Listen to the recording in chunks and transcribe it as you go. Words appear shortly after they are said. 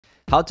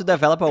How to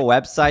develop a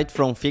website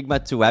from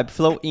Figma to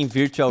Webflow in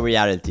virtual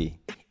reality.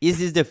 Is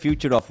this the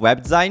future of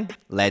web design?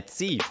 Let's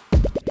see.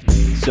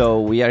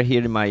 So we are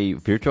here in my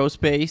virtual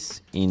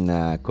space in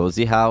a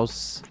cozy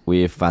house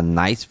with a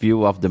nice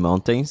view of the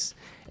mountains.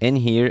 And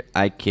here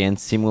I can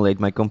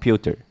simulate my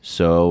computer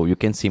so you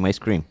can see my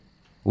screen.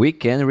 We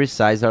can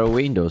resize our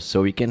windows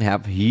so we can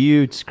have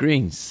huge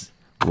screens.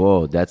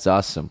 Whoa, that's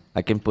awesome.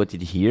 I can put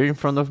it here in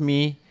front of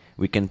me.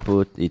 We can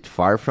put it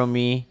far from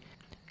me.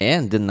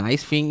 And the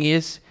nice thing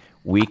is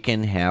we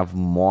can have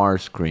more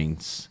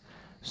screens.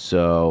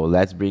 So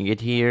let's bring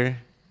it here.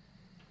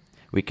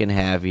 We can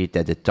have it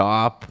at the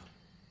top.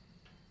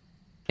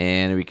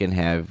 And we can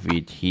have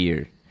it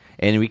here.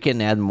 And we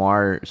can add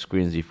more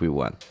screens if we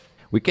want.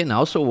 We can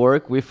also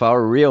work with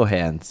our real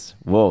hands.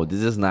 Whoa,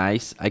 this is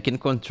nice. I can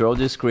control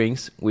the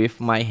screens with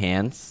my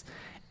hands.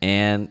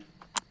 And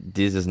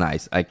this is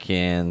nice. I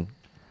can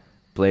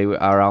play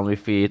around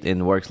with it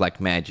and works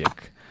like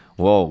magic.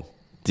 Whoa,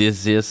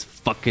 this is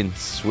fucking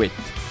sweet.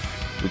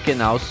 We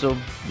can also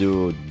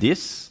do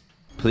this.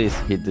 Please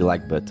hit the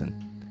like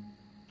button.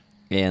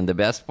 And the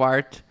best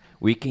part,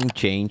 we can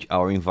change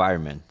our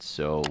environment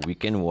so we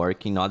can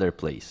work in other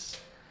place.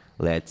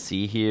 Let's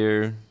see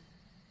here.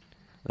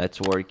 Let's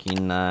work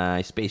in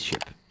a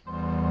spaceship.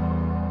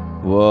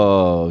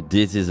 Whoa,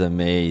 this is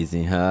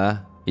amazing, huh?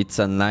 It's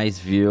a nice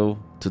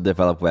view to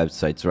develop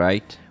websites,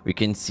 right? We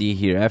can see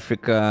here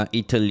Africa,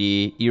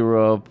 Italy,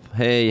 Europe.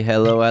 Hey,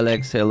 hello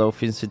Alex, hello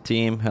Finsweet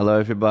team, hello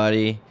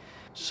everybody.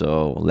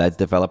 So let's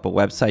develop a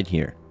website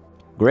here.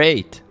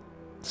 Great.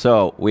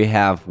 So we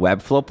have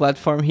Webflow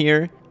platform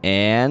here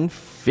and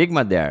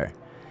Figma there.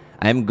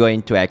 I'm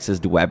going to access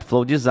the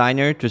Webflow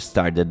designer to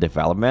start the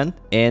development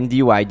and the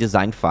UI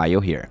design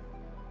file here.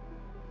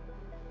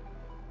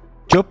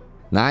 Chup.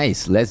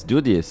 Nice, let's do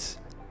this.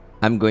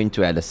 I'm going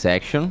to add a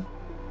section.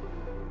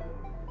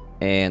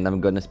 And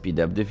I'm gonna speed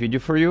up the video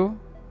for you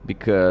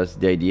because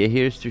the idea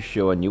here is to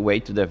show a new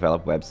way to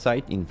develop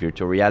website in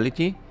virtual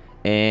reality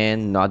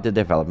and not the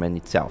development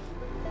itself.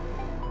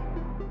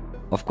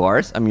 Of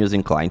course, I'm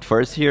using client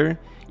first here.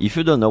 If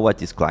you don't know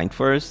what is client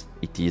first,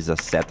 it is a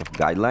set of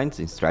guidelines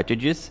and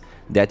strategies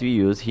that we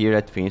use here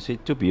at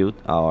Finsweet to build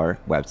our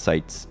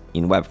websites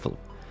in Webflow.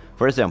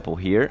 For example,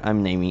 here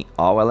I'm naming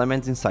all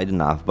elements inside the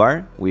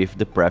navbar with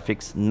the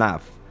prefix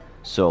nav.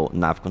 So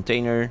nav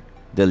container,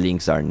 the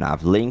links are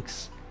nav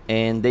links,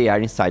 and they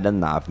are inside a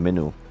nav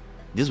menu.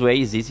 This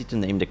way is easy to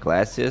name the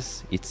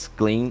classes, it's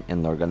clean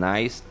and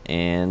organized,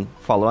 and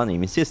follow a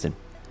naming system.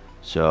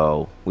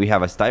 So we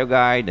have a style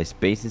guide, a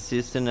spacing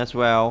system as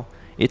well.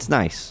 It's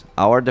nice.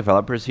 Our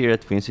developers here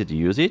at Finsweet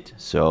use it,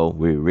 so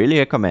we really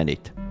recommend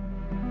it.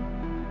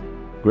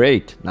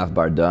 Great,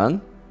 navbar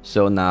done.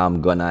 So now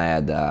I'm gonna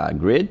add a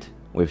grid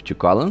with 2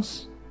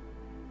 columns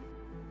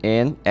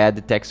and add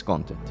the text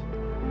content.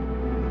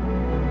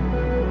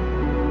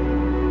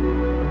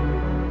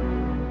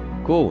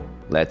 Cool,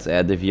 let's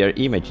add the VR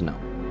image now.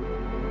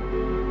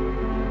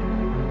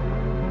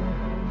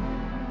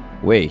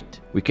 Wait,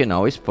 we can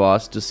always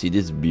pause to see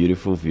this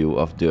beautiful view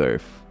of the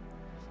Earth.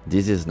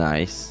 This is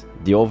nice,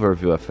 the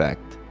overview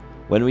effect.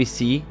 When we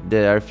see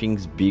there are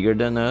things bigger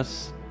than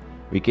us,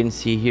 we can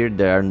see here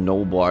there are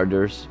no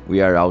borders, we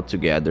are all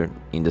together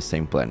in the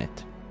same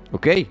planet.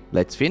 Okay,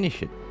 let's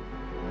finish it.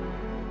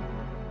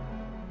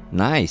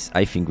 Nice,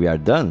 I think we are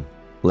done.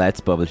 Let's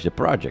publish the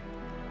project.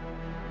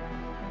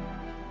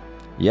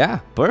 Yeah,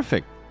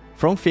 perfect.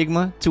 From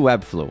Figma to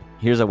Webflow.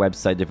 Here's a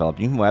website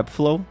developed in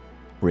Webflow,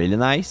 really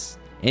nice.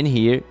 And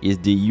here is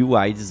the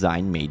UI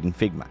design made in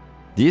Figma.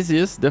 This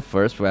is the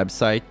first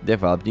website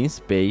developed in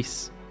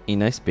space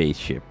in a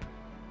spaceship.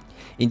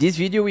 In this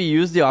video we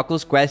use the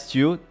Oculus Quest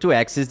 2 to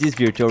access this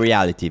virtual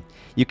reality.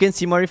 You can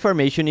see more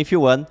information if you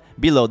want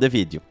below the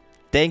video.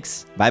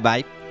 Thanks, bye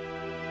bye.